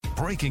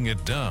Breaking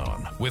It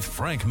Down with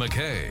Frank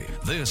McKay.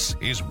 This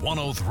is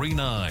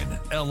 1039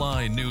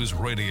 LI News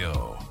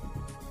Radio.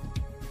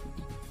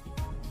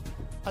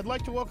 I'd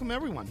like to welcome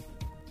everyone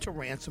to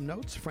Ransom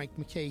Notes. Frank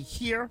McKay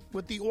here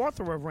with the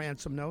author of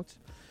Ransom Notes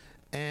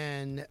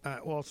and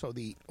also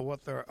the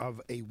author of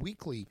a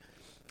weekly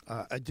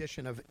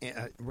edition of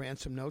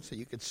Ransom Notes that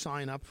you could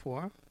sign up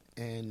for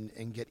and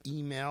get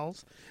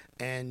emails.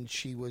 And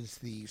she was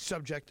the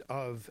subject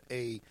of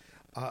a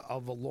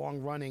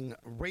long-running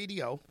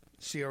radio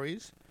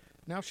series.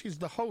 Now she's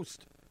the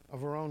host of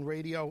her own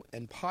radio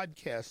and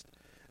podcast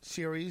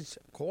series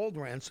called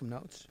Ransom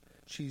Notes.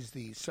 She's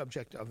the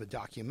subject of a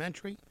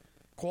documentary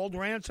called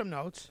Ransom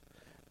Notes,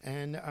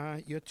 and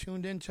you're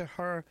tuned into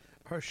her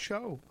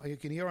show. You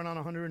can hear it on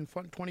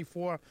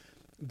 124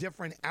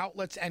 different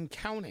outlets and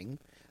counting,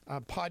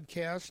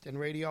 podcast and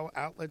radio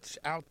outlets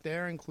out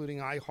there, including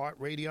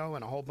iHeartRadio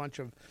and a whole bunch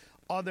of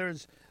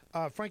others.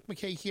 Frank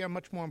McKay here.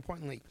 Much more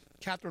importantly,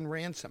 Catherine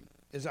Ransom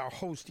is our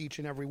host each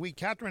and every week.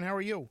 Catherine, how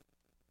are you?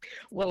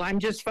 Well, I'm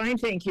just fine,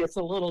 thank you. It's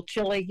a little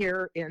chilly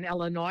here in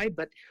Illinois,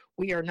 but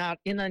we are not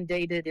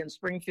inundated in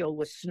Springfield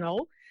with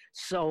snow,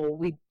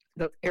 so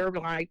the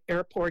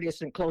airport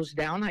isn't closed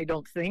down, I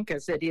don't think,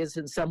 as it is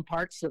in some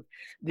parts of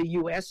the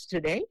U.S.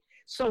 today.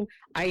 So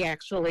I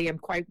actually am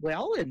quite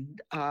well, and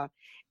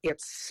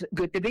it's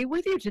good to be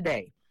with you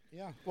today.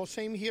 Yeah, well,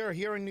 same here.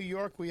 Here in New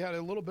York, we had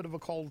a little bit of a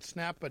cold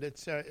snap, but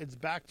it's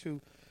back to,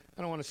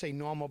 I don't want to say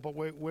normal, but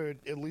we're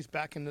at least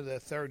back into the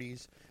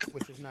 30s,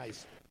 which is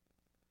nice.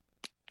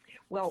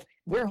 Well,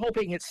 we're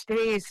hoping it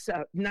stays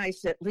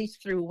nice at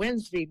least through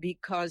Wednesday,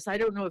 because I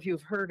don't know if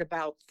you've heard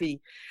about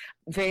the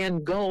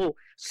Van Gogh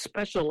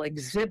special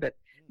exhibit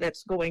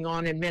that's going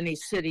on in many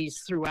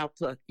cities throughout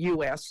the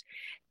U.S.,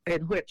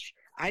 in which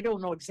I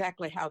don't know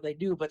exactly how they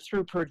do, but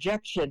through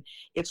projection,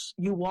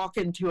 you walk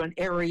into an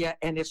area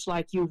and it's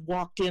like you've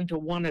walked into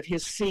one of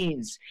his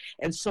scenes.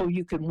 And so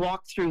you can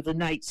walk through the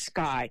night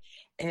sky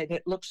and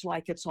it looks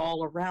like it's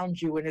all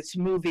around you and it's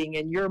moving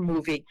and you're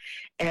moving.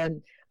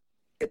 And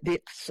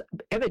it's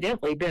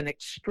evidently been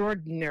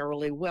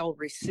extraordinarily well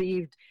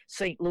received.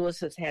 St. Louis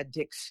has had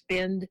to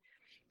extend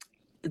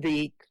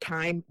the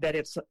time that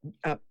it's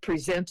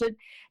presented,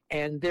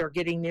 and they're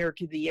getting near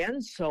to the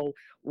end. So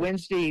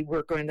Wednesday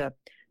we're going to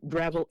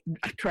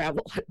travel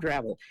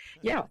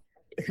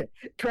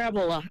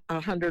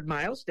 100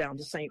 miles down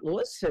to St.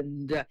 Louis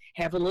and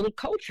have a little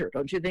culture.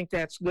 Don't you think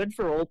that's good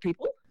for old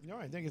people? No,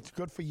 I think it's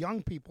good for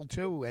young people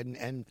too,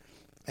 and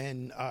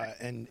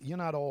you're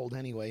not old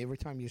anyway. Every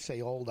time you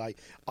say old,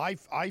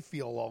 I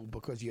feel old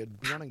because you're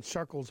running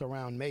circles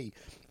around me.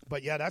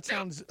 But yeah, that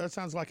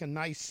sounds like a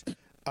nice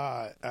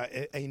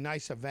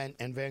event,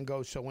 and Van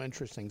Gogh's so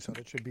interesting, so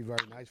that should be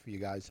very nice for you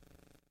guys.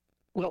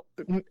 Well,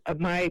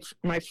 my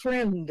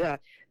friend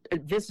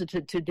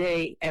visited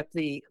today at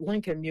the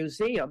Lincoln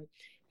Museum,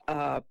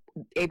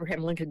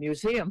 Abraham Lincoln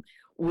Museum,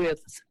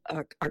 with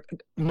a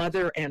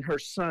mother and her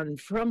son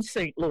from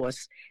St.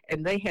 Louis,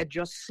 and they had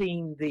just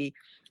seen the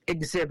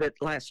exhibit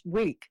last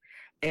week.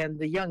 And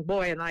the young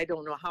boy, and I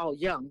don't know how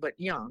young, but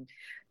young,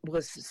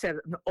 said,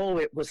 "Oh,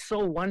 it was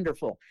so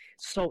wonderful."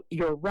 So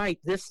you're right.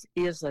 This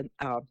is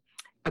a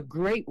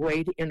great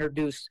way to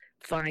introduce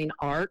fine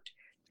art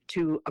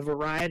to a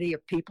variety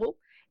of people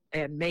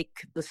and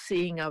make the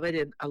seeing of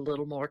it a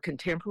little more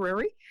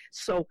contemporary.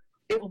 So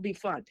it will be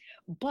fun.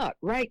 But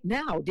right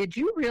now, did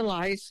you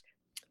realize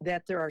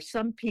that there are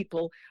some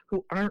people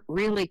who aren't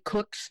really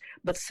cooks,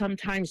 but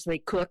sometimes they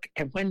cook,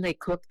 and when they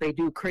cook, they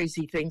do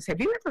crazy things?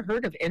 Have you ever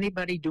heard of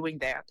anybody doing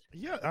that?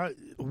 Yeah,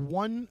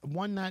 one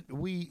that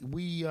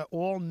we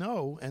all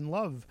know and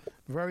love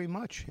very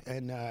much,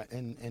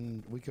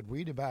 and we could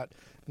read about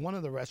one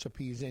of the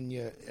recipes in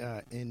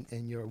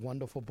your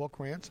wonderful book,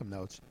 Ransom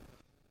Notes.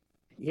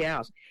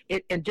 Yeah,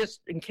 and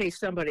just in case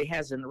somebody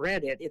hasn't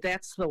read it,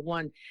 that's the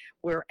one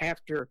where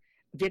after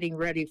getting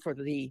ready for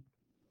the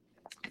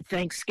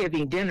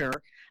Thanksgiving dinner,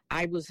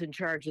 I was in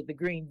charge of the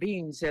green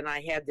beans, and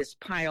I had this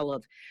pile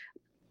of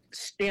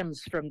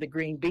stems from the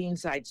green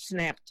beans I'd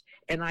snapped,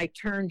 and I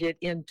turned it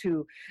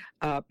into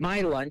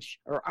my lunch,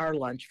 or our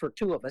lunch for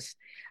two of us,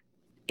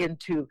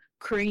 into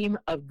cream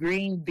of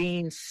green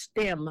bean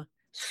stem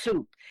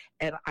soup.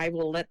 And I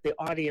will let the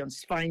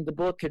audience find the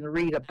book and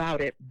read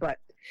about it, but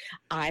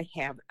I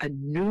have a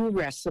new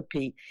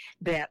recipe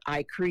that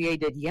I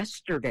created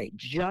yesterday,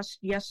 just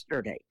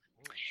yesterday.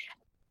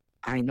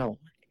 I know.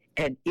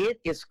 And it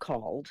is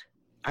called,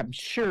 I'm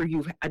sure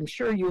you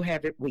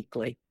have it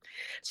weekly,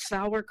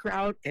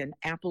 sauerkraut and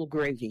apple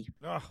gravy.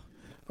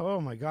 Oh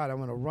my God! I'm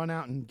going to run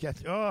out and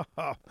get. Oh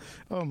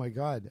my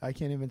God! I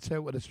can't even say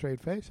it with a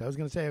straight face. I was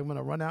going to say I'm going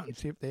to run out and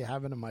see if they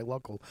have it in my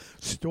local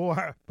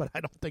store, but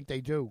I don't think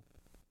they do.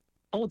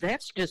 Oh,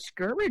 that's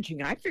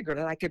discouraging. I figured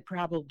that I could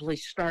probably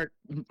start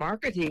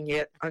marketing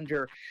it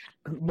under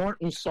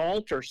Morton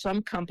Salt or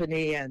some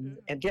company and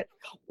get,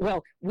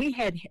 well, we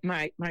had,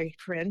 my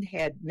friend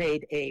had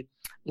made a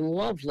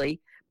lovely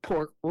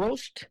pork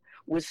roast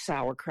with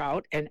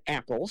sauerkraut and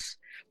apples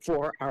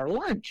for our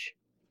lunch.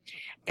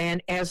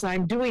 And as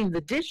I'm doing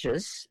the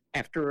dishes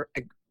after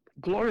a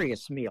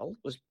glorious meal,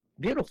 was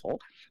beautiful,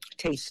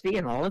 tasty,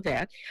 and all of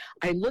that.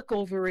 I look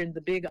over in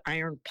the big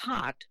iron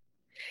pot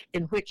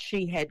in which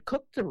she had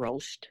cooked the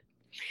roast,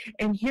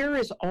 and here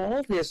is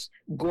all this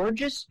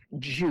gorgeous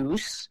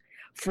juice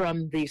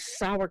from the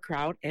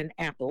sauerkraut and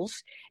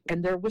apples,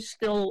 and there was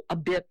still a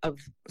bit of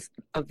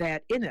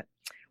that in it.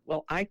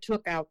 Well, I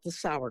took out the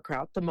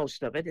sauerkraut, the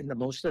most of it, and the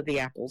most of the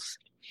apples,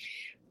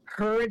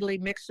 hurriedly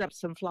mixed up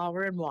some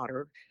flour and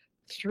water,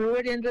 threw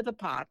it into the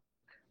pot,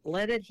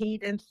 let it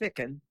heat and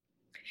thicken,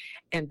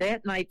 and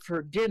that night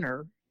for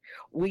dinner,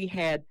 we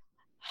had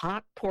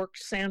hot pork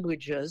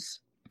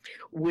sandwiches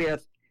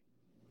with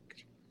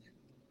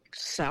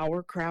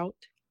sauerkraut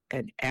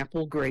and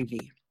apple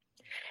gravy.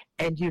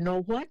 And you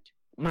know what?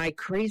 My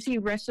crazy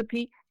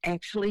recipe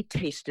actually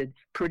tasted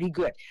pretty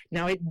good.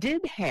 Now, it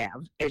did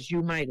have, as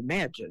you might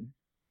imagine,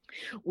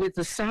 with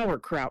the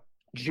sauerkraut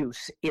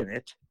juice in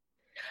it,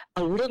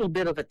 a little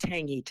bit of a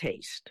tangy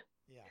taste.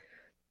 Yeah.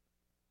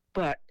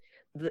 But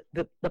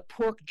the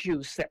pork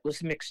juice that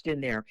was mixed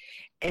in there.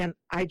 And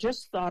I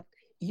just thought,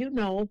 you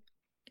know,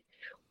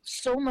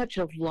 so much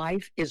of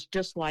life is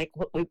just like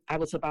what I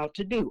was about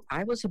to do.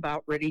 I was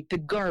about ready to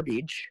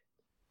garbage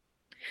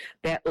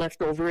that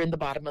left over in the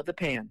bottom of the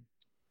pan.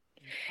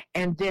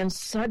 And then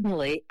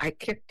suddenly I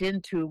kicked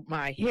into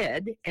my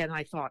head and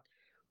I thought,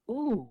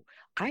 ooh,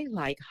 I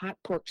like hot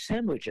pork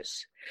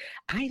sandwiches.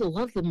 I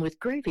love them with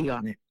gravy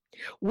on it.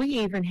 We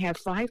even have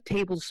 5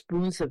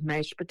 tablespoons of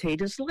mashed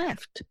potatoes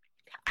left.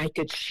 I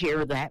could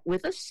share that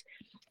with us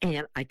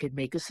and I could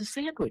make us a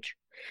sandwich.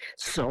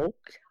 So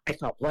I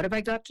thought, what have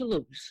I got to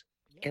lose?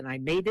 And I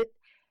made it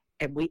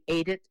and we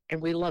ate it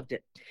and we loved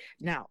it.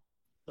 Now,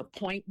 the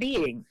point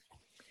being,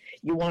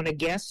 you want to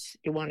guess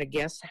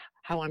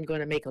how I'm going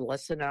to make a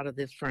lesson out of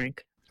this,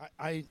 Frank?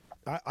 I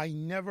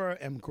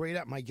never am great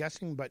at my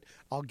guessing, but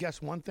I'll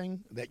guess one thing,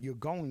 that you're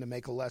going to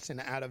make a lesson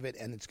out of it,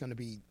 and it's going to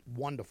be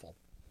wonderful.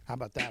 How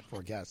about that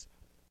for a guess?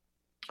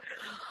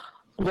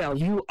 Well,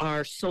 you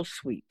are so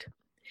sweet.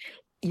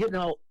 You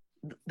know,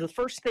 the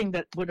first thing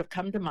that would have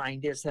come to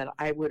mind is that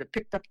I would have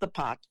picked up the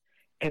pot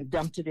and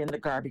dumped it in the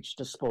garbage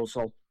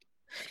disposal,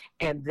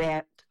 and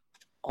that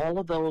all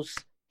of those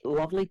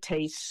lovely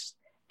tastes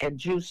and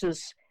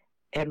juices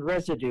and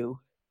residue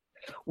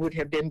would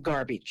have been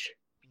garbage.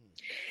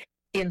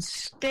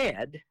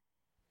 Instead,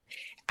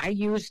 I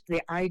used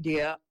the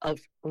idea of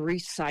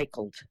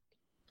recycled,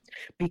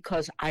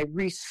 because I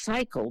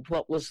recycled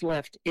what was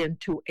left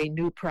into a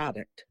new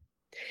product.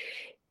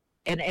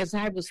 And as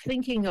I was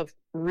thinking of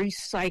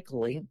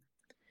recycling,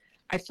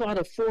 I thought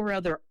of 4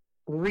 other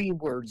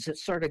words that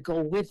sort of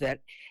go with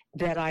it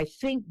that I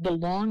think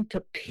belong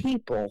to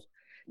people,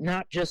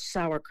 not just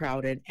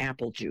sauerkraut and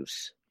apple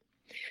juice.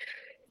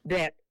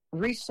 That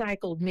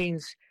recycled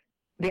means,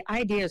 the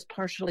idea is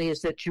partially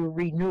is that you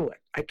renew it.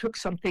 I took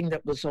something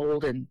that was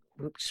old and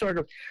sort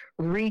of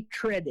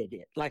retreaded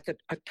it like a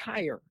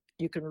tire.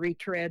 You can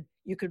retread,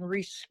 you can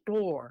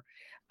restore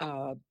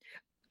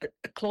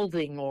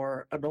clothing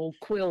or an old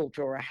quilt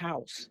or a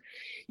house.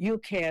 You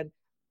can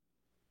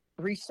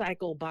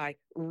recycle by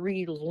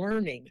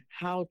relearning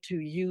how to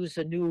use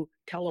a new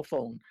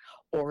telephone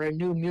or a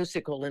new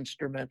musical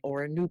instrument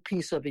or a new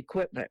piece of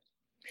equipment.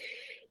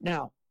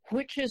 Now,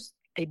 which is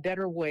a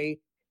better way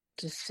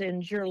to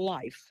send your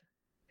life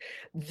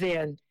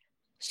than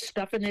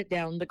stuffing it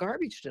down the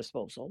garbage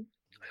disposal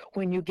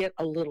when you get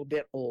a little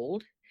bit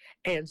old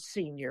and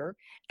senior,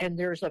 and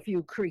there's a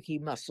few creaky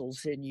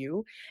muscles in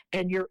you,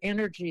 and your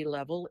energy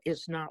level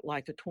is not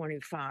like a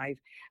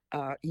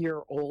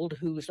 25-year-old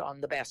who's on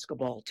the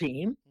basketball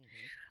team.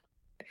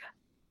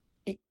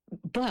 Mm-hmm.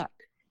 But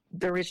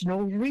there is no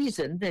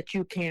reason that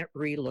you can't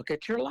relook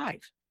at your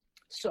life.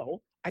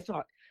 So I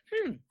thought,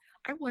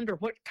 I wonder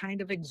what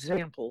kind of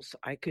examples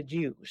I could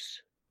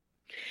use.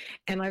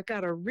 And I've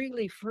got a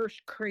really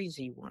first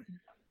crazy one.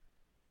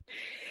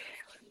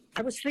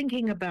 I was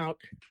thinking about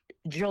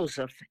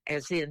Joseph,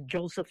 as in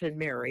Joseph and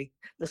Mary,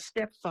 the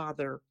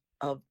stepfather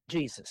of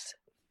Jesus.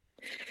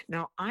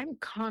 Now, I'm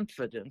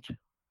confident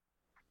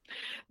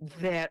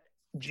that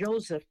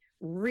Joseph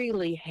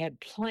really had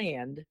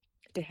planned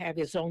to have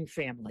his own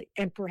family,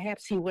 and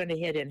perhaps he went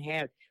ahead and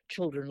had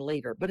children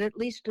later, but at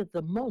least at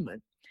the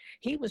moment,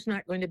 he was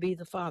not going to be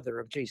the father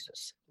of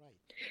Jesus. Right.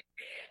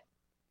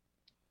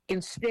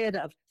 Instead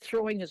of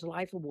throwing his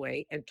life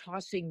away and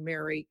tossing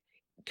Mary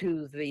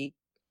to the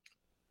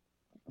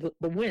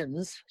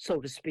winds,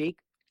 so to speak,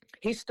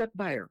 he stuck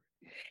by her.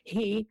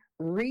 He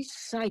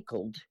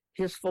recycled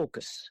his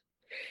focus.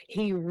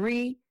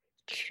 He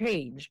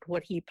changed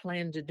what he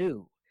planned to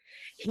do.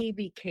 He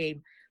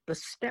became the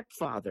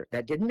stepfather.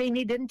 That didn't mean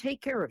he didn't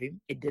take care of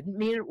him. It didn't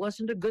mean it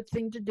wasn't a good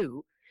thing to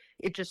do.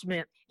 It just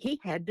meant he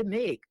had to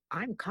make,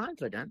 I'm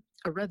confident,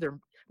 a rather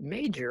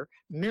major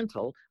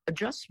mental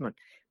adjustment.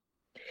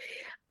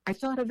 I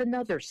thought of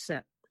another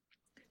set.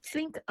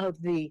 Think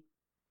of the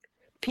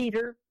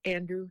Peter,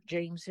 Andrew,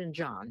 James, and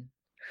John,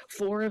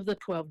 4 of the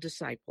 12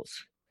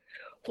 disciples.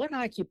 What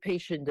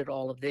occupation did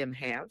all of them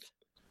have?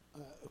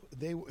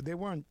 They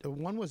weren't.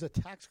 One was a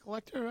tax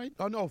collector, right?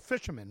 Oh no,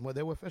 fishermen. Well,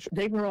 they were fishermen.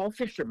 They were all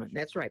fishermen.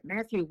 That's right.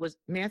 Matthew was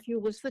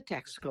the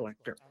tax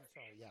collector.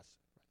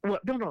 Yes.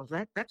 Well, no,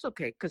 that's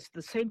okay, because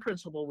the same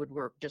principle would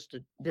work, just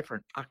a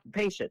different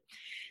occupation.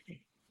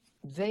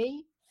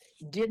 They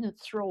didn't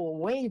throw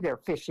away their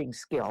fishing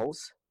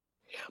skills,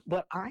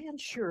 but I am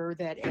sure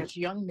that as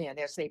young men,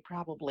 as they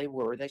probably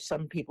were,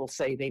 some people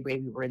say they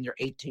maybe were in their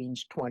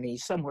 18s,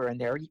 20s, somewhere in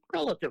there,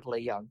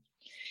 relatively young.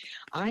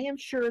 I am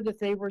sure that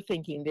they were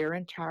thinking their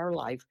entire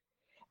life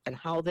and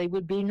how they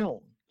would be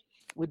known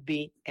would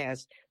be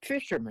as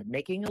fishermen,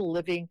 making a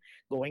living,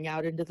 going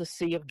out into the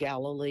Sea of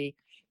Galilee,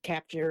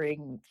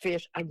 capturing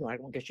fish. I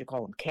don't guess you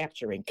call them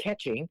capturing,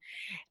 catching,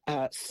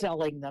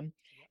 selling them,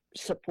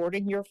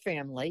 supporting your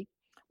family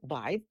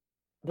by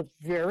the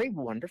very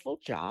wonderful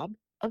job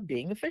of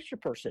being a fisher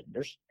person.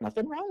 There's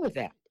nothing wrong with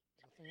that.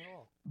 Nothing at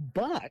all.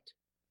 But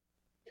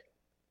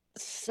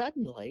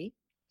suddenly,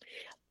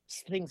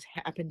 things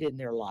happened in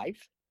their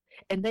life,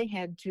 and they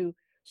had to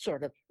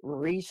sort of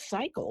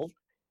recycle,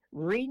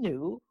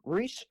 renew,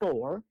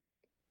 restore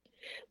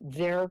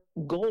their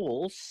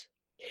goals,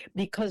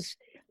 because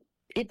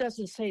it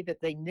doesn't say that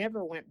they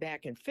never went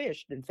back and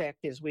fished. In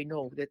fact, as we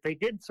know, that they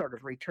did sort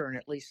of return,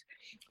 at least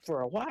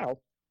for a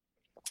while,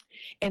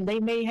 and they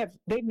may have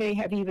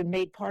even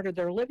made part of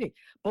their living.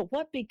 But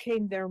what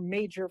became their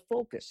major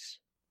focus?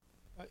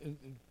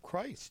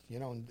 Christ,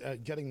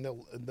 getting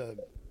the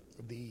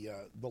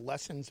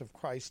lessons of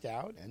Christ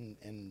out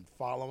and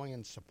following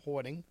and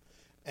supporting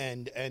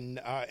and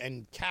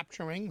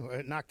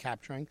capturing, not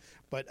capturing,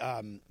 but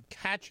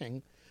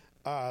catching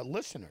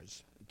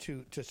listeners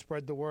to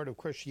spread the word of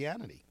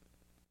Christianity.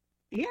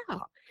 Yeah,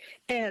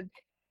 and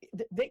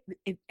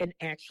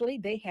actually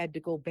they had to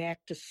go back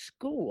to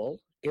school,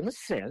 in a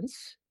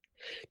sense,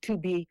 to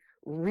be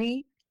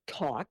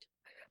re-taught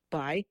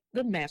by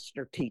the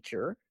master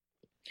teacher.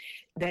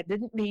 That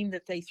didn't mean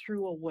that they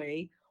threw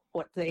away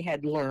what they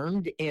had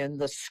learned in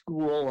the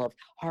school of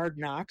Hard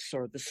Knocks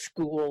or the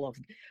school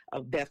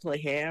of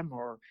Bethlehem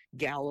or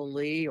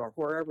Galilee or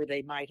wherever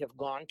they might have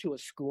gone to a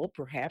school.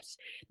 Perhaps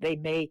they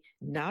may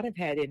not have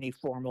had any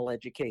formal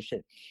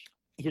education.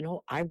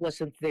 I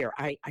wasn't there.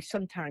 I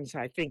sometimes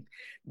think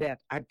that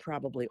I'm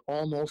probably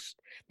almost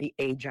the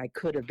age I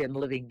could have been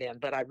living then,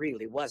 but I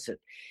really wasn't.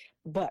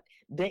 But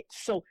they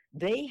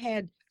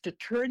had to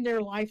turn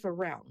their life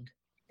around,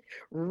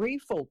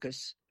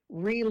 refocus,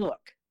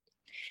 relook.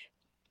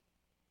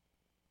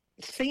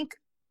 Think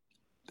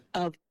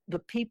of the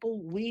people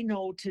we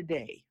know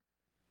today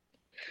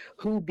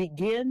who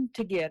begin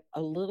to get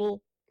a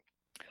little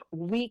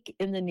weak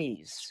in the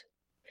knees.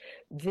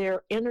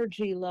 Their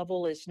energy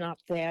level is not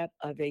that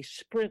of a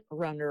sprint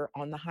runner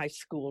on the high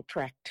school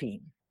track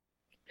team.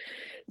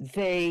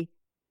 They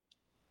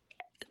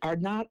are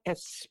not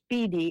as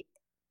speedy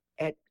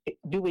at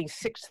doing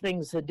 6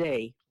 things a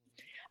day.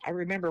 I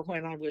remember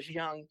when I was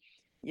young,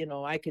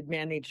 I could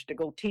manage to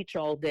go teach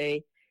all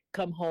day,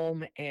 come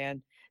home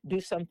and do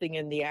something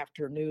in the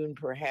afternoon,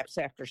 perhaps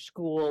after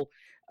school,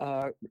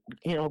 go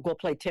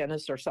play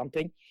tennis or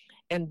something.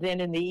 And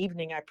then in the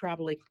evening, I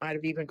probably might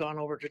have even gone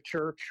over to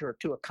church or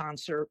to a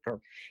concert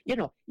or,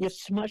 you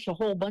smush a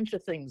whole bunch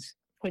of things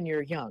when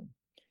you're young.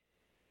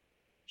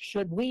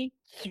 Should we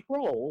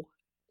throw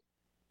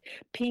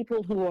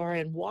people who are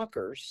in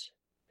walkers,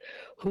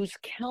 whose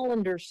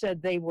calendar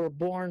said they were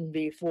born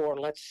before,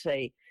 let's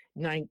say,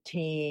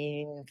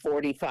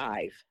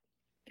 1945,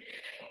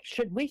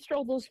 should we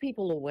throw those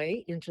people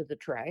away into the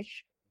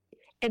trash?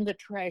 And the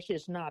trash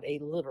is not a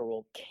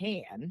literal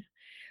can,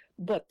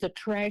 but the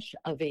trash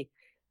of a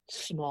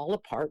small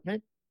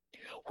apartment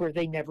where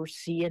they never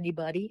see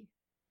anybody,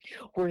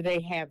 where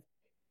they have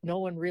no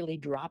one really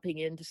dropping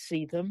in to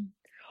see them,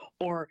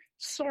 or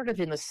sort of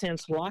in a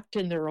sense locked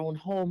in their own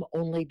home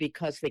only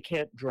because they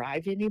can't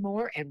drive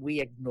anymore and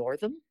we ignore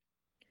them,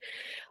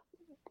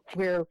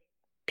 where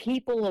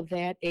people of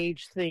that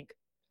age think,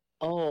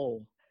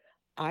 oh,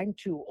 I'm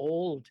too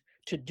old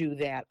to do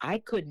that. I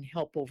couldn't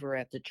help over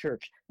at the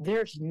church.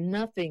 There's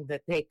nothing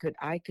that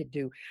I could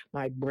do.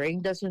 My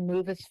brain doesn't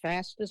move as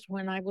fast as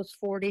when I was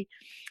 40.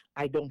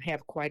 I don't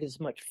have quite as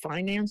much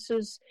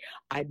finances.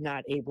 I'm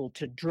not able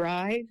to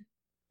drive.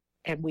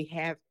 And we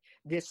have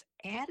this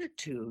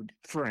attitude,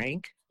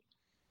 Frank,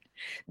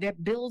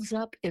 that builds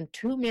up in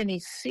too many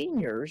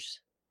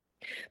seniors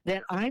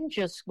that I'm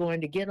just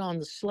going to get on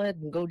the sled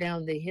and go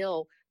down the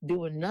hill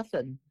doing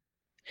nothing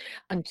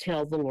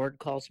until the Lord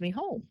calls me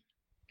home.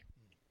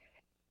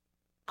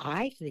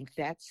 I think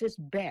that's as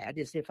bad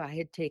as if I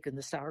had taken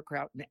the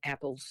sauerkraut and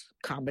apples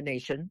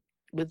combination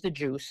with the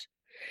juice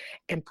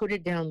and put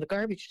it down the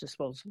garbage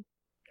disposal.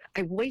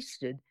 I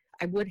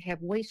would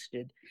have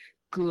wasted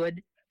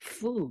good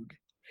food.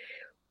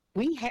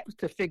 We have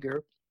to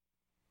figure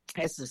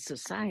as a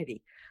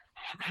society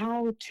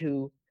how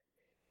to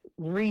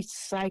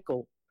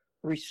recycle,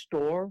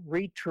 restore,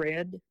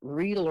 retread,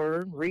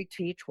 relearn,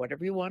 reteach,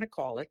 whatever you want to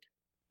call it.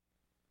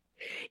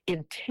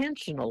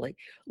 Intentionally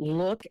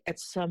look at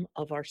some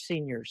of our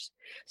seniors.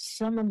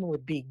 Some of them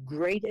would be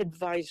great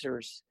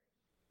advisors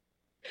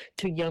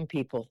to young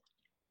people.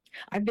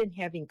 I've been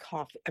having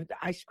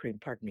ice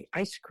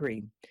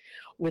cream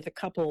with a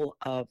couple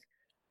of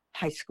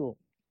high school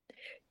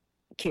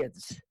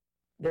kids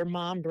their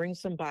mom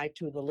brings them by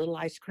to the little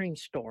ice cream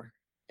store,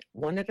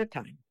 one at a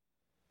time.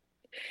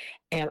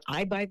 And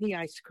I buy the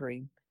ice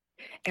cream,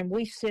 and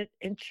we sit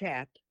and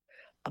chat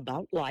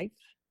about life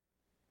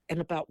and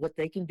about what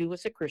they can do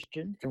as a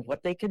Christian and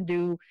what they can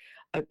do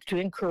to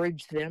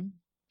encourage them.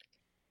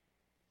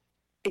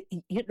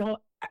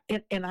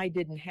 And I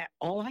didn't have,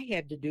 all I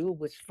had to do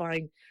was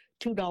find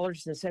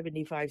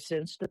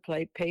 $2.75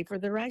 to pay for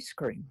their ice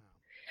cream.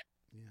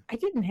 Yeah. I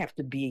didn't have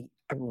to be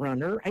a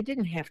runner. I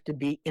didn't have to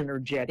be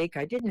energetic.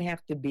 I didn't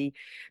have to be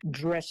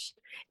dressed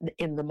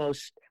in the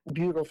most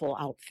beautiful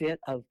outfit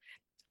of,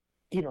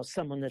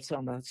 someone that's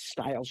on a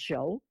style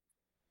show.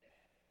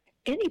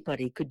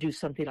 Anybody could do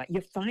something like, you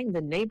find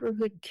the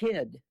neighborhood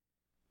kid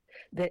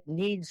that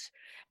needs,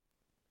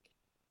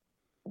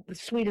 the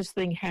sweetest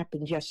thing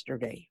happened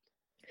yesterday.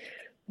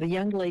 The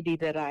young lady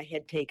that I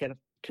had taken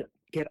to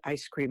get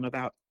ice cream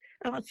about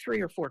 3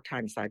 or 4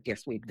 times, I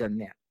guess we've done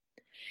that.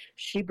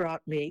 She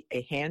brought me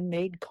a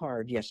handmade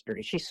card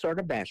yesterday. She's sort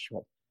of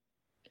bashful.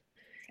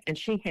 And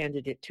she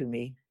handed it to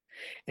me.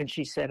 And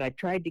she said, I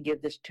tried to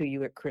give this to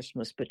you at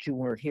Christmas, but you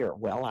weren't here.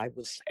 Well, I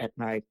was at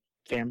my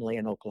family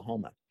in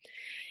Oklahoma.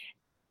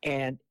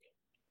 And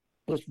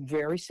was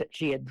very sick.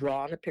 She had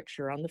drawn a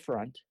picture on the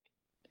front.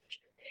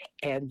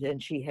 And then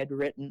she had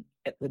written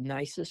the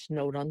nicest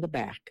note on the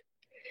back.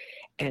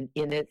 And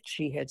in it,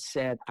 she had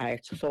said, I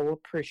so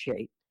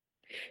appreciate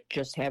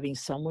just having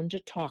someone to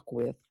talk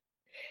with,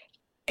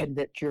 and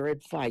that your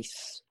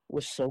advice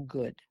was so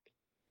good.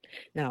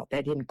 Now,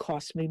 that didn't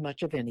cost me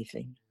much of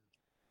anything,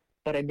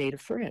 but I made a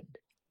friend.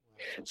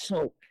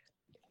 So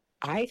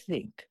I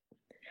think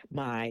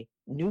my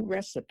new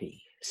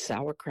recipe,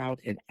 sauerkraut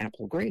and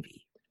apple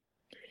gravy,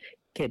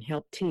 can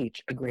help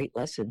teach a great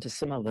lesson to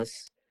some of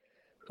us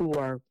who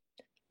are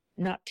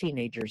not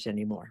teenagers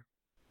anymore.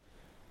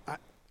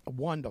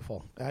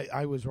 Wonderful.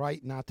 I was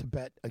right not to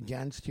bet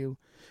against you.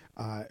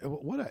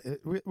 What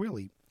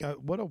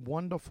a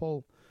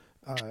wonderful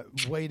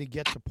way to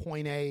get to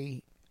point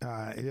A,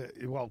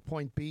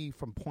 point B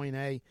from point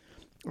A.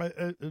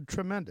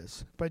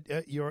 Tremendous. But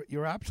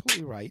you're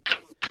absolutely right.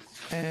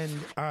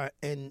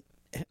 And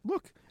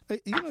look,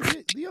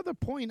 the other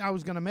point I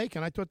was going to make,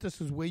 and I thought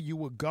this is where you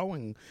were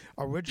going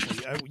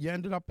originally. You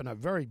ended up in a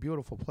very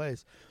beautiful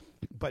place,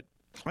 but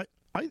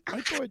I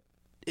thought.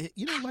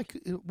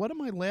 What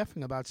am I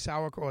laughing about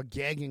sauerkraut or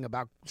gagging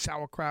about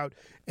sauerkraut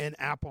and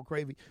apple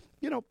gravy?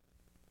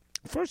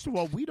 First of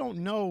all, we don't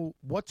know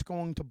what's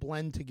going to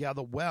blend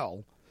together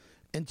well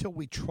until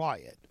we try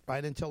it,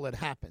 right? Until it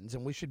happens,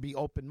 and we should be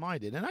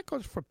open-minded. And that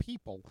goes for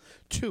people,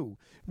 too.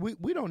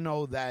 We don't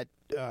know that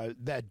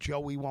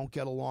Joey won't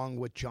get along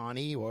with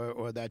Johnny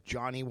or that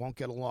Johnny won't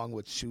get along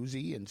with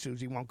Susie and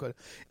Susie won't go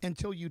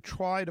until you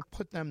try to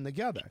put them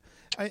together.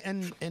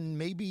 And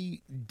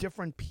maybe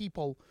different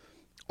people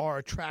are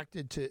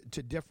attracted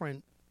to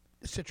different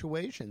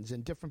situations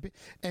and different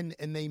and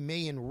they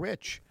may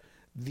enrich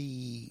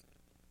the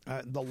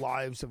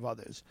lives of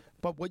others.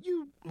 But what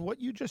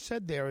you just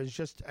said there is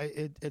just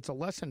it's a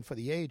lesson for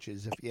the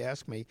ages, if you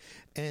ask me,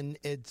 and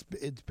it's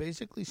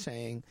basically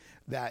saying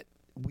that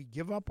we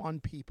give up on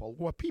people,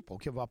 or people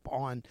give up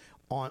on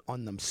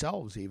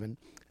themselves even,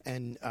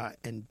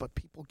 but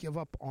people give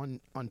up on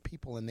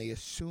people, and they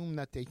assume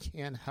that they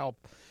can't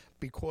help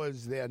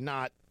because they're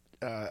not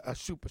a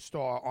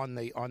superstar on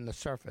the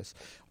surface,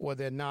 or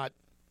they're not,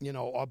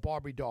 a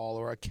Barbie doll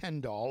or a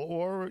Ken doll,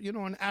 or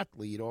an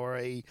athlete or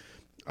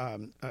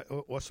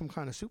or some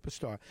kind of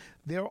superstar.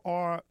 There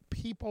are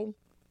people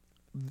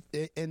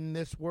in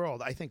this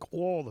world. I think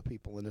all the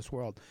people in this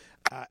world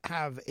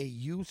have a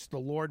use. The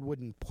Lord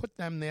wouldn't put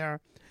them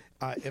there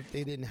if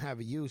they didn't have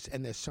a use.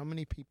 And there's so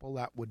many people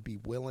that would be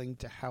willing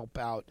to help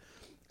out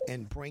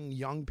and bring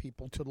young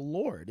people to the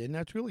Lord. And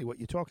that's really what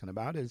you're talking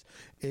about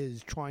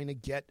is trying to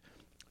get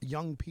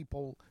young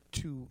people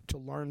to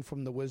learn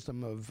from the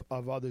wisdom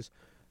of others.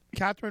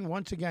 Catherine,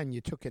 once again,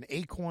 you took an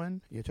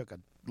acorn, you took a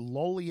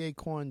lowly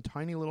acorn,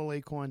 tiny little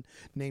acorn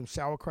named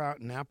sauerkraut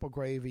and apple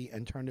gravy,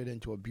 and turned it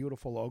into a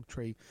beautiful oak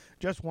tree.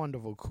 Just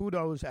wonderful.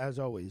 Kudos, as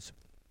always.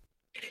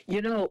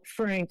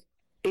 Frank,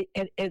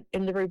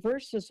 and the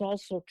reverse is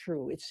also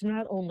true. It's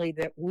not only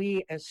that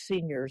we as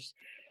seniors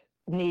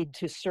need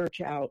to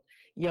search out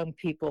young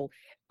people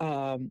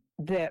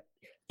that,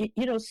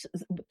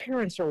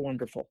 parents are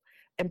wonderful.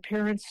 And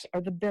parents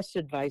are the best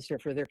advisor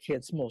for their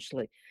kids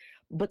mostly.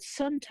 But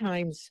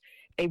sometimes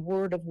a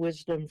word of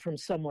wisdom from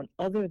someone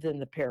other than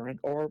the parent,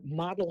 or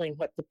modeling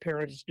what the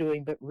parent is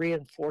doing but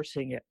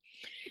reinforcing it.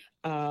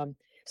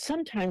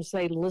 Sometimes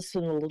they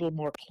listen a little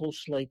more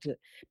closely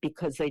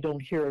because they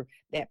don't hear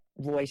that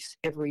voice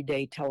every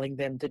day telling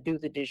them to do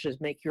the dishes,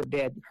 make your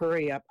bed,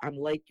 hurry up, I'm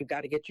late, you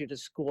got to get you to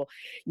school.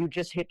 You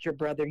just hit your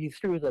brother, you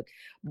threw the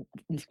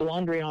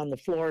laundry on the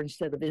floor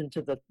instead of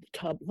into the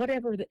tub,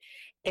 whatever.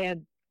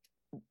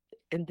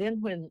 And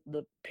then when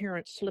the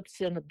parent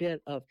slips in a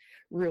bit of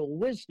real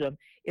wisdom,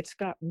 it's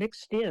got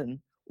mixed in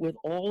with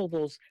all of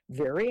those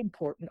very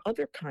important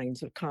other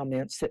kinds of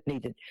comments that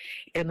needed.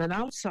 And an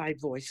outside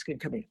voice can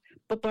come in.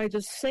 But by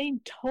the same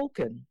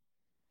token,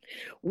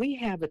 we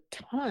have a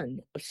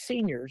ton of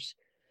seniors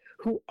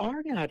who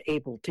are not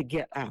able to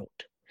get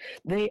out.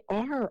 They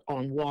are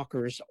on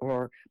walkers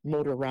or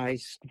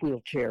motorized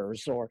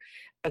wheelchairs or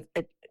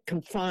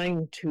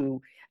confined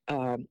to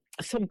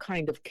some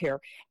kind of care,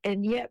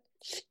 and yet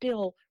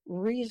still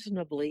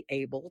reasonably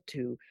able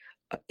to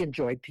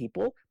enjoy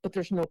people, but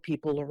there's no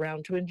people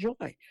around to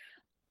enjoy.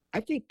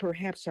 I think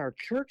perhaps our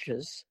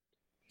churches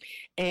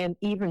and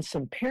even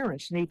some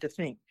parents need to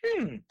think,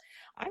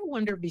 I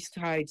wonder,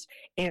 besides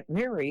Aunt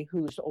Mary,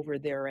 who's over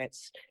there at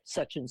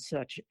such and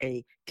such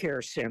a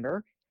care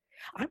center,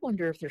 I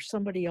wonder if there's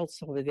somebody else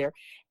over there.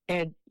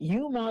 And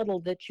you model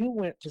that you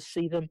went to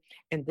see them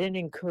and then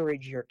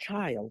encourage your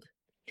child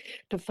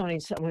to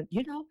find someone.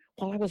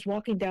 While I was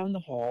walking down the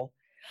hall,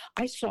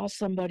 I saw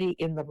somebody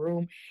in the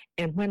room,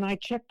 and when I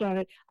checked on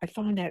it, I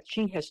found out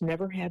she has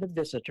never had a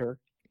visitor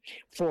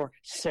for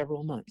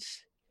several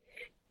months.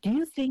 Do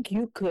you think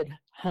you could,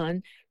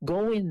 hon,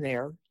 go in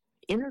there,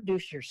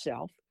 introduce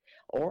yourself,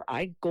 or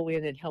I'd go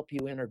in and help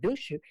you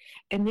introduce you,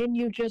 and then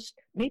you just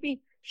maybe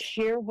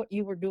share what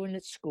you were doing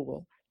at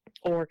school,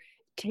 or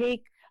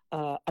take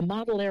a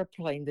model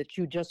airplane that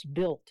you just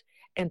built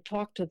and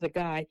talk to the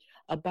guy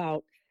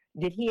about,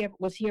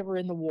 was he ever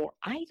in the war?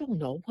 I don't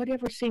know,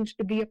 whatever seems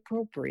to be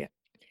appropriate.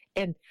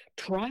 And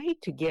try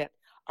to get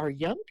our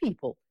young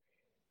people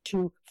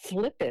to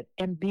flip it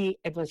and be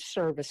of a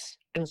service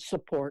and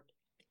support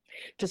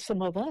to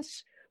some of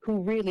us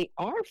who really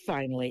are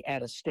finally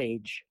at a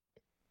stage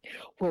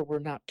where we're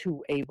not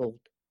too able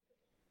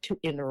to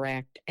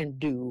interact and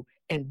do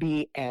and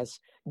be as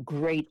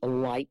great a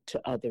light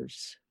to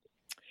others.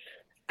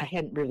 I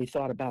hadn't really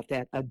thought about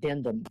that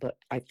addendum, but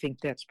I think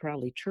that's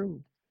probably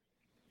true.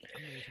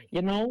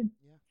 Amazing.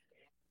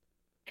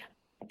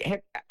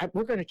 Heck,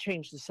 we're going to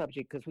change the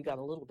subject because we got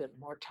a little bit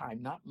more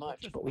time. Not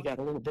much, but we got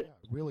a little bit.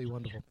 Yeah, really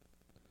wonderful.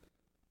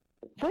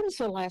 When was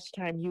the last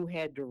time you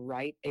had to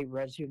write a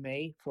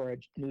resume for a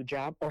new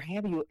job, or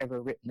have you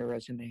ever written a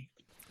resume?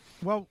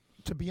 Well,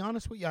 to be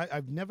honest with you,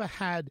 I've never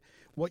had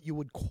what you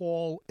would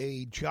call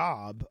a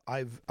job.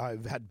 I've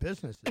had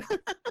businesses.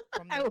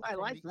 I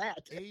like that.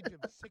 Age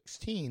of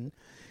 16.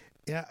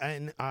 Yeah,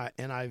 and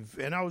I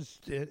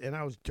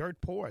was dirt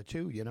poor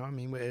too.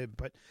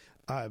 But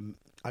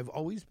I've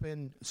always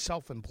been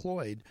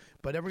self-employed.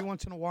 But every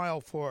once in a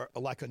while, for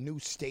like a new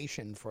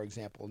station, for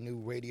example, a new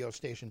radio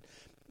station,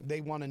 they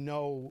want to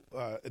know.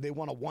 They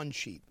want a one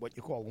sheet, what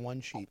you call a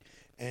one sheet,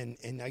 and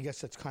I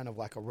guess it's kind of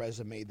like a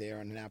resume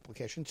there and an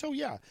application. So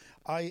yeah,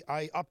 I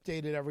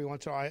update it every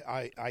once in a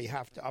while. I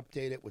have to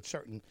update it with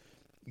certain.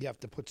 You have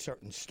to put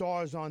certain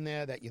stars on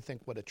there that you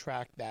think would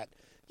attract that.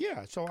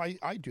 Yeah, so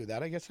I do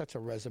that. I guess that's a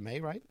resume,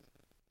 right?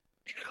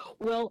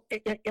 Well,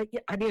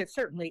 it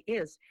certainly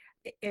is,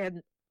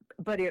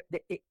 but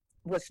it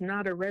was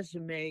not a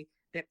resume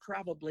that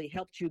probably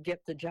helped you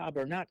get the job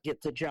or not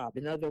get the job.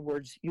 In other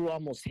words, you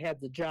almost had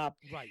the job.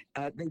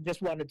 Right. They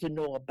just wanted to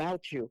know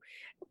about you.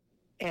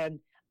 And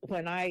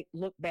when I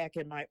look back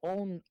in my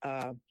own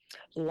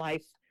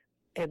life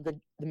and the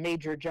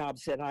major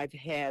jobs that I've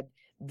had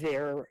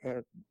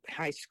there,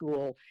 high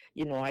school,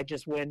 I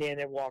just went in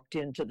and walked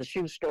into the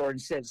shoe store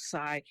and said,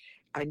 "Cy,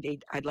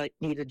 need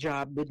a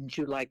job. Wouldn't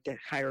you like to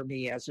hire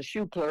me as a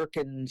shoe clerk?"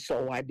 And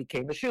so I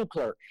became a shoe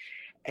clerk.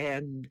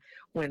 And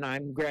when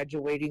I'm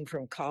graduating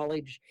from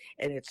college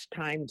and it's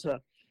time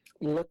to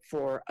look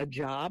for a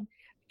job,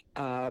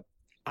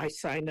 I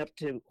sign up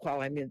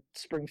while I'm in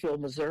Springfield,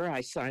 Missouri,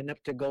 I sign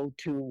up to go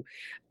to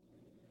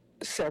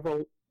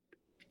several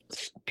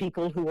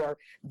people who are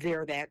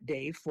there that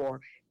day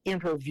for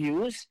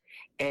interviews,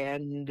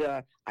 and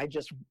I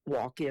just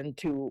walk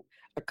into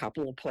a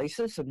couple of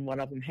places, and one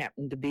of them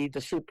happened to be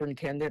the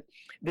superintendent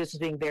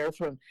visiting there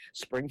from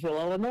Springfield,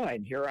 Illinois,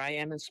 and here I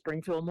am in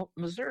Springfield,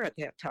 Missouri at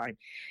that time,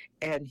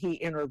 and he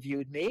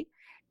interviewed me,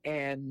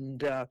 and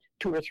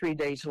 2 or 3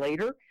 days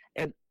later,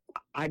 and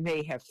I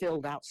may have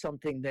filled out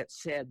something that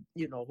said,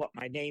 what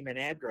my name and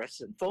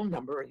address and phone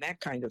number and that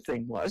kind of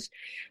thing was.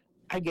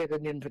 I get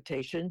an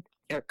invitation,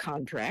 a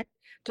contract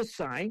to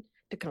sign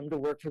to come to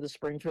work for the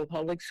Springfield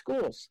Public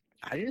Schools.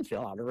 I didn't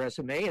fill out a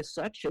resume as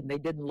such, and they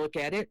didn't look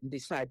at it and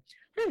decide,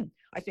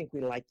 I think we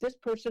like this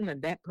person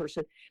and that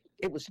person.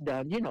 It was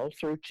done,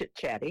 through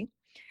chit-chatting.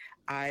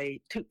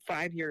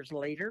 5 years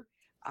later,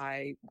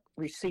 I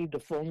received a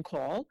phone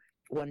call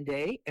one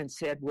day and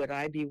said, would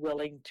I be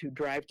willing to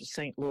drive to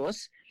St.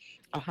 Louis,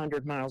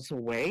 100 miles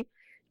away,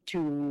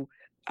 to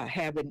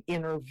have an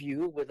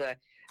interview with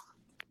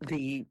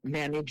the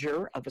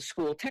manager of a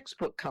school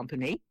textbook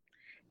company,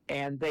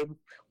 and they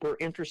were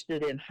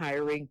interested in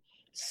hiring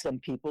some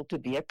people to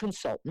be a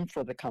consultant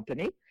for the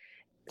company.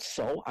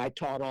 So I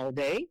taught all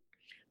day,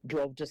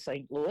 drove to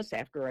St. Louis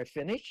after I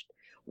finished,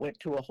 went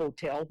to a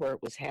hotel where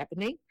it was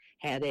happening,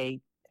 had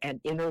an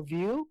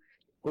interview,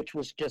 which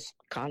was just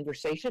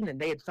conversation, and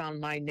they had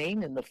found my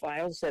name in the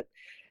files at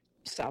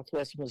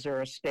Southwest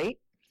Missouri State,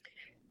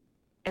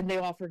 and they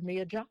offered me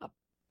a job.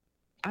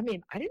 I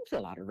didn't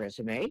fill out a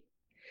resume.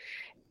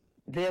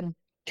 Then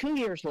 2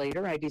 years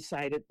later, I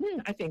decided,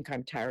 I think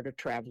I'm tired of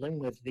traveling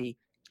with the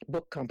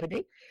book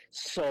company.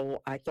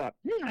 So I thought,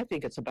 I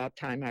think it's about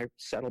time I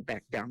settled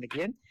back down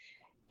again.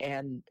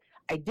 And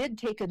I did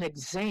take an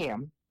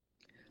exam,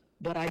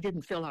 but I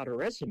didn't fill out a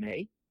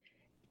resume.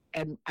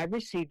 And I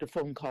received a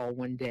phone call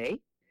one day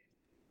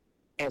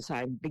as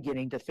I'm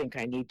beginning to think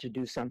I need to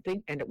do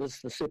something. And it was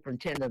the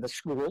superintendent of the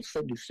schools,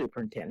 the new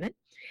superintendent.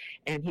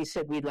 And he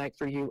said, we'd like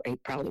for you, he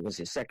probably was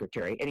his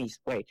secretary. And he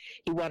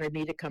wanted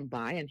me to come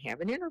by and have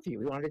an interview.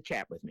 He wanted to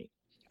chat with me.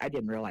 I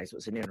didn't realize it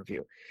was an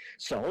interview.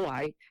 So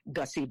I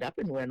gussied up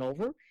and went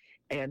over,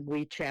 and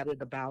we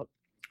chatted about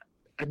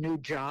a new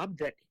job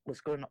that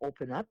was going to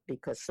open up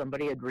because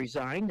somebody had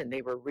resigned and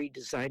they were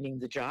redesigning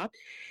the job.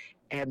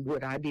 And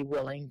would I be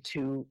willing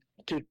to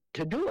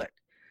do it?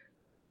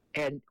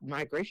 And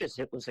my gracious,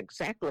 it was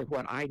exactly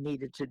what I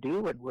needed to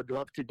do and would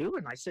love to do.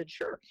 And I said,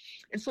 sure.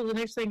 And so the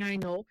next thing I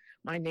know,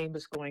 my name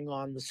is going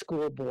on the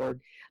school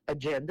board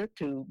agenda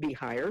to be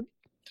hired.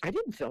 I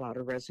didn't fill out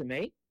a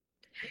resume.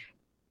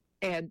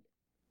 And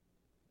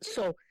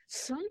so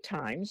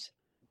sometimes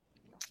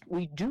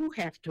we do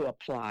have to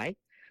apply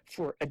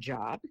for a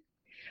job,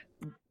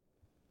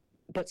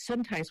 but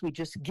sometimes we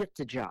just get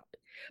the job.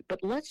 But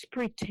let's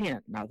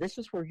pretend, now this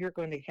is where you're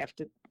going to have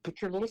to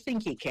put your little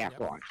thinky cap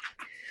on.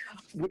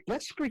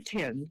 Let's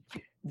pretend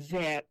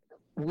that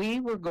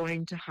we were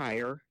going to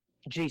hire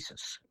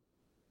Jesus.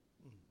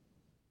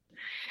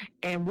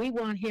 And we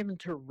want him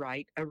to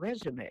write a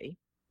resume.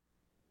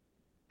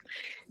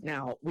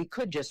 Now, we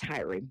could just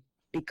hire him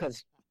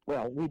because,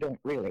 well, we don't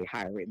really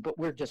hire him, but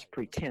we're just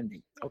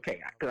pretending. Okay,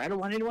 because I don't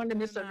want anyone to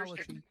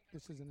misunderstand.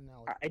 This is an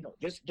analogy. I know,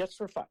 just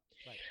for fun.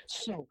 Right.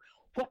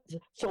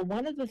 So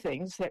one of the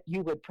things that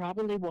you would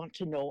probably want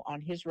to know on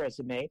his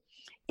resume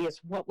is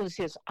what was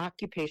his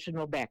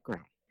occupational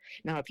background.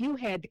 Now, if you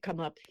had to come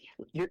up,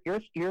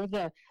 you're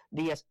the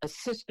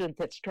assistant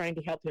that's trying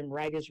to help him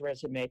write his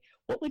resume,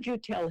 what would you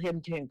tell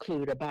him to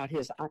include about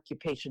his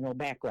occupational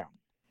background?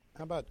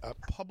 How about a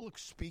public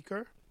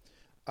speaker,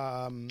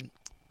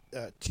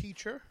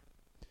 teacher,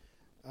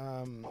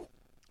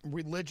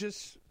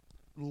 religious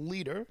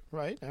leader,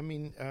 right? I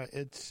mean,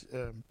 it's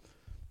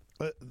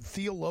a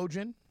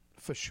theologian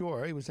for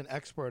sure. He was an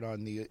expert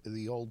on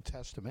the Old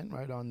Testament,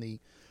 right? On the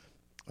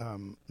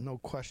no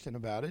question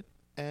about it,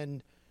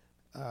 and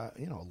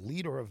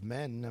leader of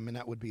men. I mean,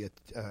 that would be a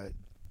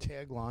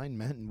tagline: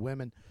 men and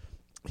women.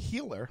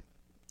 Healer.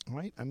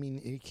 Right? I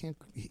mean,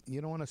 you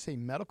don't want to say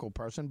medical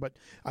person, but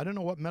I don't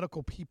know what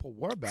medical people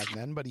were back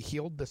then, but he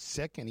healed the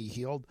sick and he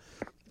healed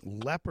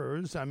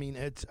lepers. I mean,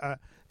 it's, I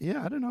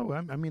don't know.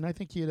 I mean, I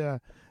think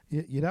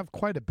you'd have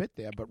quite a bit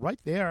there, but right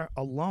there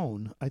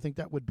alone, I think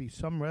that would be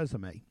some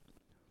resume.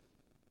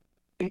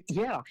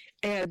 Yeah.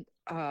 And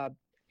I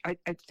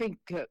think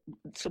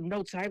some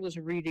notes I was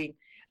reading,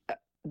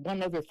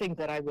 one other thing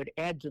that I would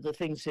add to the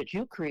things that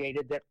you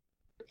created that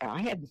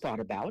I hadn't thought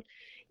about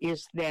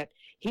is that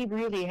he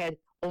really had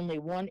only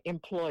one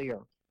employer.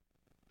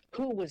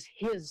 Who was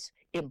his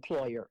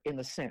employer in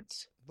a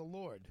sense? The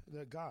Lord,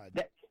 the God.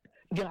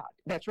 God,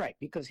 that's right,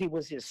 because he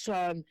was his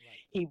son. Right.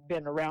 He'd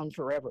been around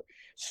forever.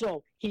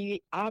 So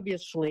he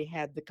obviously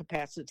had the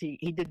capacity.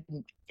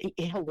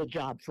 He held a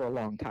job for a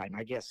long time,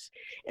 I guess.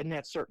 And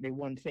that's certainly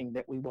one thing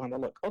that we want to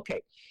look.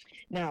 Okay.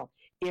 Now,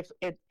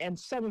 and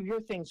some of your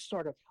things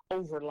sort of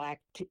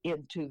overlapped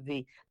into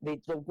the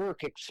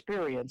work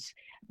experience,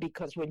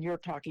 because when you're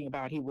talking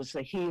about he was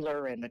a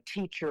healer and a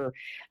teacher,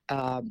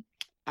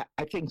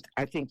 I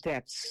think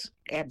that's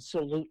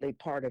absolutely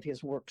part of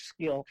his work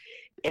skill.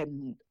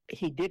 And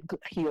he did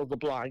heal the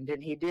blind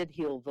and he did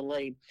heal the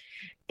lame.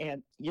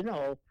 And,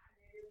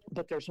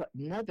 but there's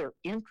another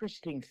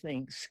interesting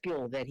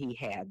skill that he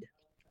had.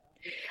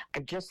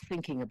 I'm just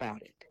thinking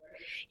about it.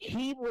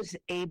 He was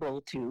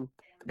able to,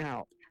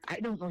 now, I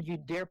don't know, you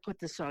dare put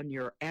this on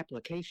your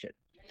application.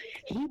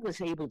 He was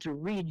able to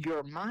read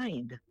your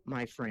mind,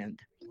 my friend.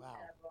 Wow.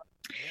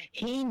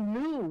 He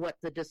knew what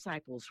the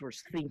disciples were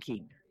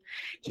thinking.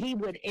 He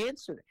would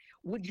answer.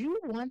 Would you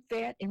want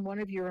that in one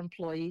of your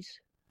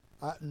employees?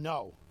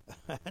 No.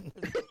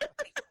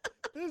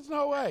 There's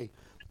no way.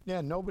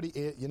 Yeah, nobody.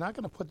 You're not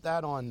going to put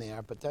that on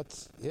there, but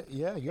that's,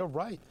 yeah, you're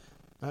right.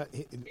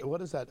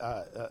 What is that?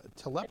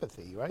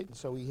 Telepathy, right?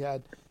 So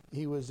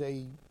he was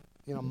a,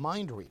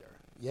 mind reader.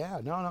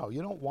 Yeah, no,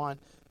 you don't want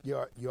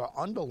your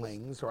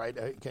underlings, right?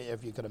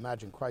 If you could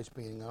imagine Christ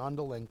being an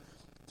underling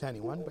to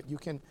anyone, but you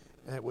can,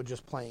 we're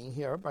just playing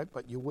here, right?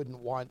 But you wouldn't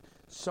want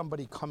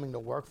somebody coming to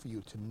work for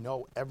you to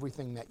know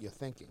everything that you're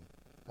thinking.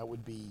 That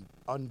would be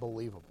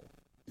unbelievable.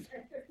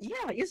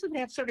 Yeah, isn't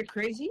that sort of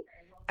crazy?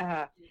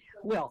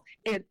 Well,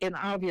 and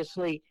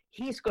obviously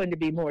he's going to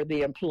be more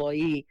the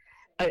employer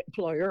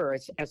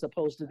as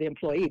opposed to the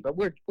employee. But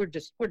we're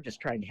just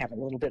trying to have a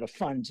little bit of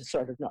fun to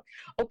sort of know.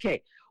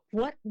 Okay,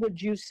 what would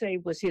you say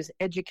was his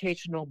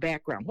educational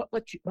background?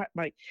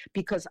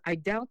 Because I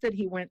doubt that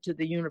he went to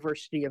the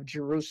University of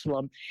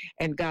Jerusalem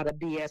and got a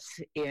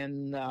BS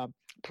in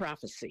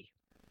prophecy.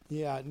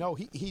 Yeah, no,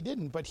 he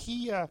didn't. But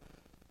he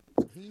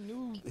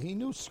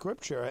knew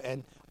Scripture,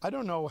 and I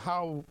don't know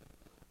how.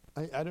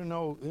 I don't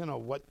know,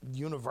 what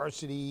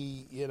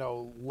university,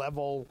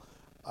 level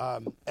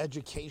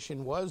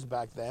education was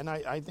back then.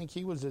 I think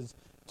he was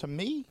to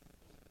me,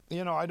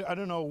 I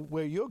don't know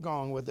where you're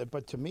going with it,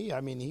 but to me,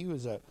 I mean, he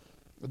was a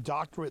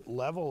doctorate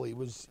level. He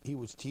was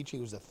teaching.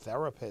 He was a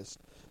therapist.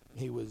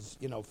 He was,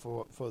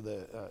 for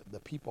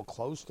the people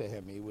close to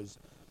him. He was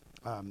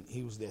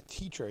their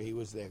teacher. He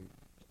was their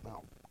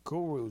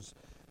gurus.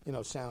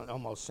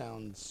 Almost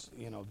sounds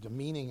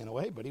demeaning in a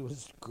way, but he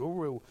was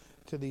guru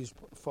to these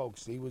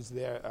folks. He was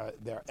their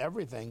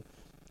everything,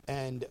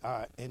 and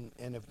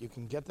if you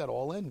can get that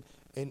all in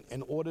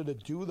order to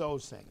do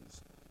those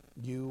things,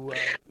 you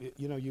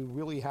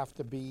really have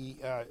to be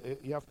at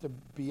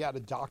a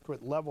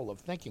doctorate level of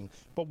thinking.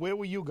 But where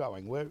were you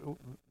going? Where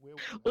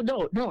Well,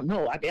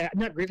 no. I mean, I'm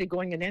not really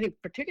going in any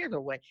particular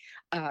way.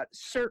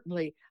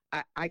 Certainly,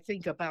 I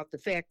think about the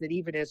fact that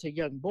even as a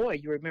young boy,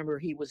 you remember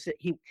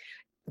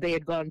they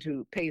had gone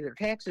to pay their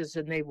taxes,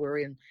 and they were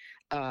in.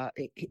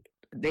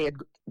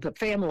 The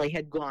family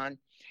had gone,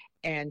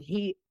 and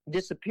he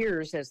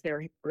disappears as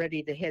they're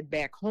ready to head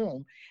back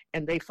home,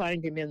 and they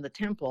find him in the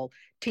temple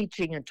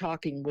teaching and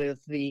talking with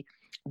the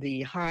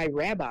high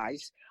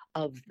rabbis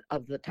of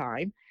the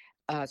time.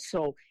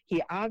 So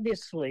he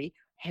obviously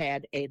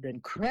had an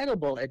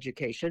incredible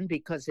education,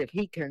 because if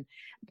he can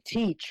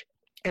teach,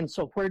 and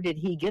so where did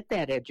he get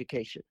that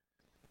education?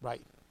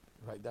 Right.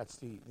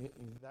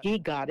 He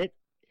got it.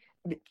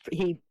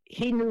 He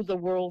knew the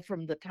world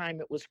from the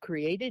time it was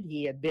created.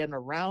 He had been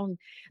around.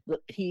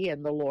 He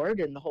and the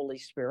Lord and the Holy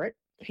Spirit.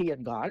 He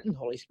and God and the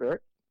Holy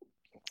Spirit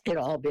had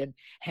all been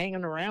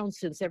hanging around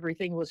since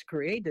everything was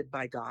created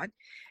by God,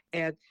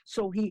 and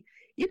so he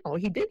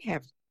did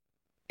have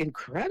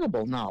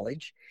incredible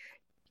knowledge,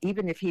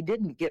 even if he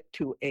didn't get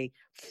to a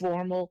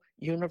formal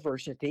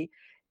university.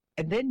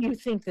 And then you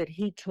think that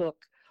he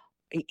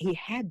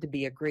had to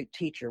be a great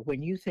teacher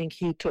when you think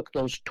he took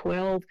those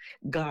 12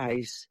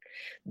 guys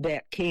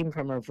that came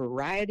from a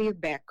variety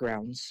of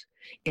backgrounds,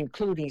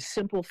 including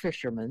simple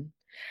fishermen,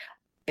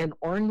 an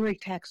ornery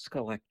tax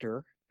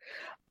collector,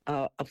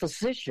 a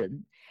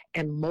physician,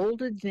 and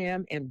molded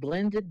them and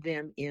blended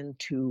them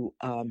into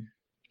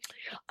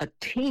a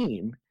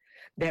team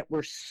that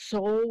were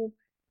so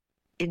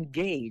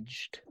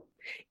engaged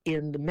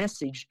in the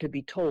message to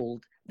be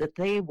told that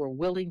they were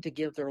willing to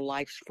give their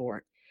lives for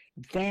it.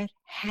 That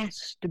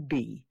has to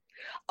be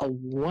a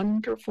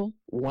wonderful,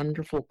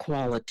 wonderful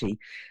quality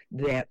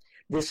that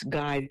this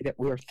guy that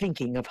we're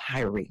thinking of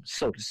hiring,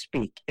 so to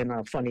speak, in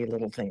our funny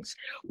little things.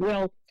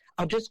 Well,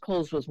 I'll just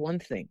close with one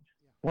thing.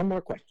 One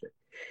more question.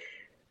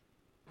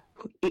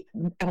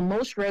 On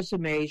most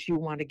resumes, you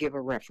want to give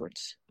a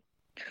reference.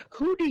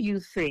 Who do you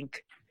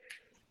think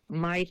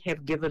might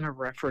have given a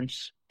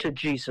reference to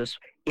Jesus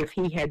if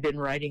he had been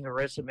writing a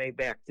resume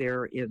back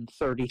there in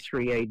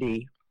 33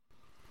 AD?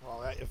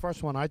 Well, the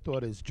first one I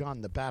thought is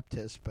John the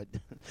Baptist, but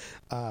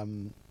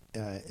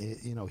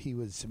he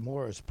was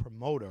more his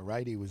promoter,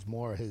 right? He was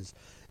more his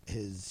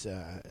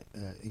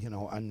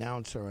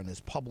announcer and his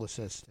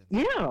publicist.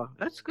 Yeah,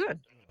 that's good.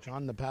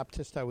 John the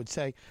Baptist, I would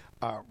say.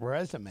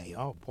 Resume.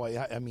 Oh boy,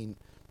 I mean,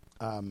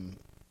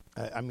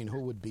 who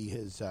would be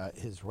his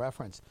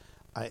reference?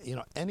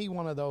 Any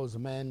one of those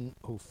men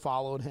who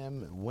followed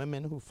him,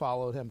 women who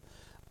followed him.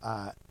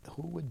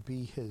 Who would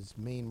be his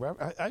main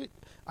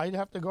I'd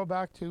have to go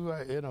back to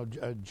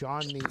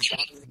John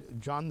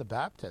the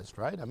Baptist,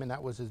 right? I mean,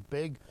 that was his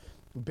big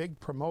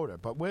promoter.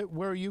 But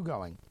where are you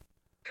going?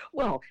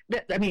 Well,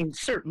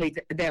 certainly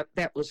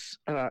that was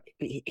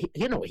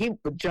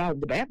John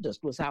the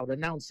Baptist was out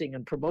announcing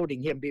and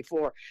promoting him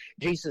before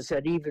Jesus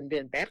had even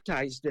been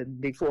baptized,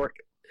 and before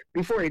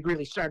he'd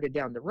really started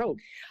down the road.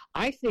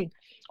 I think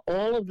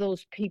all of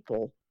those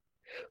people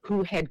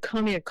who had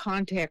come in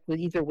contact with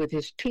either with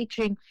his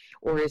teaching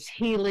or his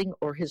healing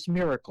or his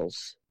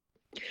miracles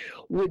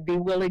would be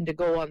willing to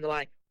go on the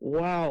line.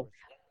 Wow,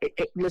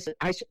 listen,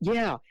 I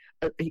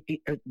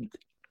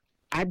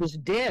was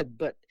dead,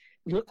 but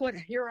look what,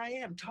 here I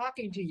am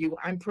talking to you.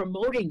 I'm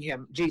promoting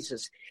him,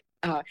 Jesus.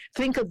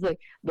 Think of the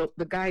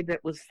guy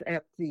that was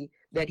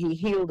that he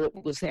healed. It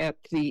was at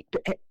the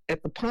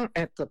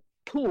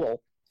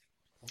pool,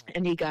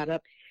 and he got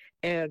up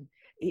and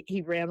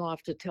he ran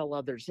off to tell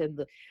others. And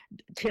the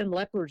 10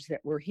 lepers that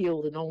were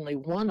healed, and only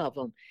one of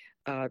them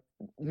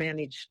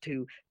managed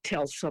to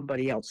tell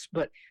somebody else.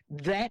 But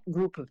that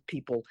group of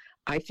people,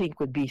 I think,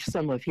 would be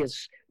some of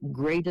his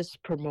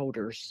greatest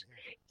promoters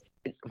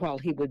while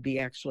he would be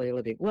actually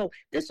living. Well,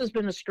 this has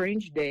been a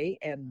strange day,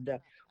 and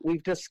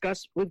we've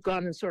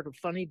gone in sort of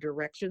funny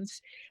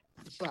directions,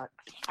 but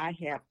I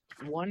have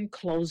one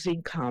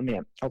closing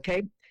comment,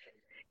 okay?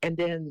 And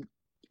then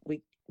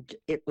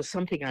it was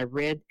something I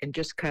read and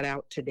just cut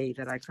out today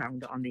that I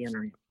found on the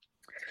internet.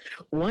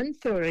 One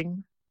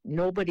thing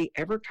nobody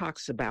ever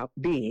talks about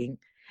being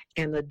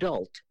an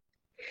adult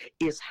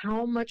is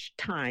how much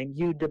time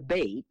you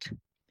debate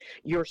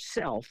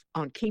yourself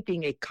on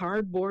keeping a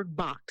cardboard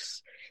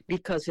box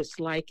because it's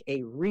like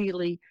a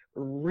really,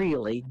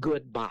 really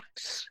good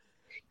box.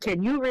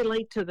 Can you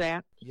relate to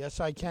that?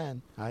 Yes, I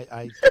can.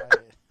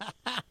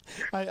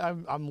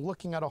 I'm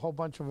looking at a whole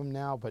bunch of them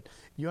now, but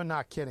you're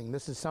not kidding.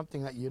 This is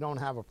something that you don't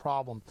have a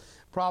problem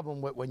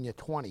with when you're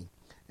 20.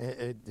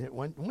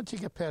 Once you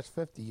get past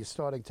 50, you're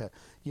starting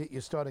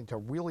to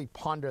really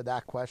ponder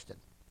that question.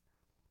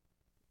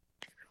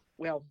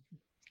 Well,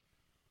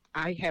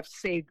 I have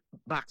saved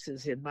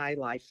boxes in my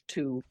life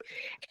too,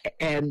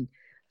 and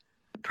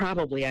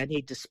probably I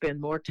need to spend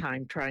more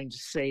time trying to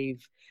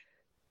save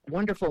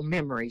wonderful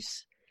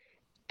memories.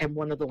 And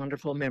one of the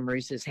wonderful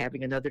memories is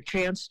having another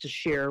chance to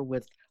share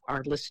with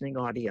our listening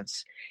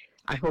audience.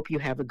 I hope you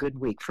have a good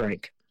week,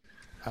 Frank.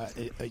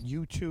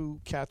 You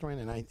too,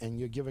 Catherine, and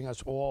you're giving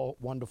us all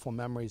wonderful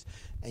memories.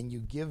 And you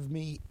give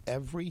me,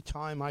 every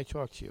time I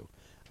talk to you,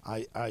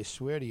 I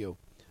swear to you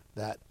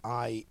that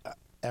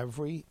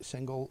every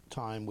single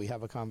time we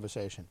have a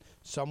conversation,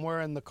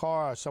 somewhere in the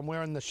car,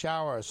 somewhere in the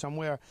shower,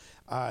 somewhere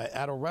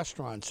at a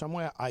restaurant,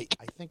 somewhere, I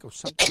think of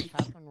something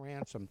Catherine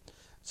Ransom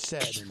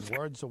said in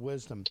words of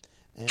wisdom.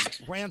 And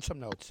Ransom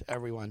Notes,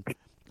 everyone.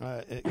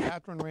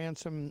 Catherine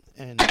Ransom,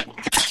 and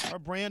her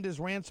brand is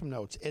Ransom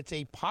Notes. It's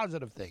a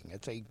positive thing.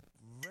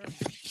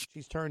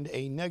 She's turned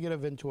a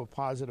negative into a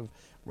positive.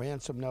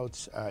 Ransom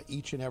Notes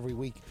each and every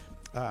week.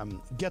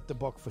 Get the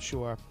book for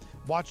sure.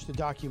 Watch the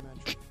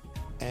documentary.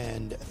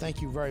 And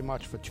thank you very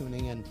much for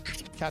tuning in.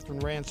 Catherine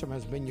Ransom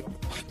has been your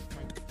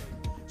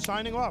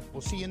signing off.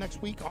 We'll see you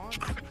next week on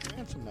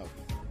Ransom Note.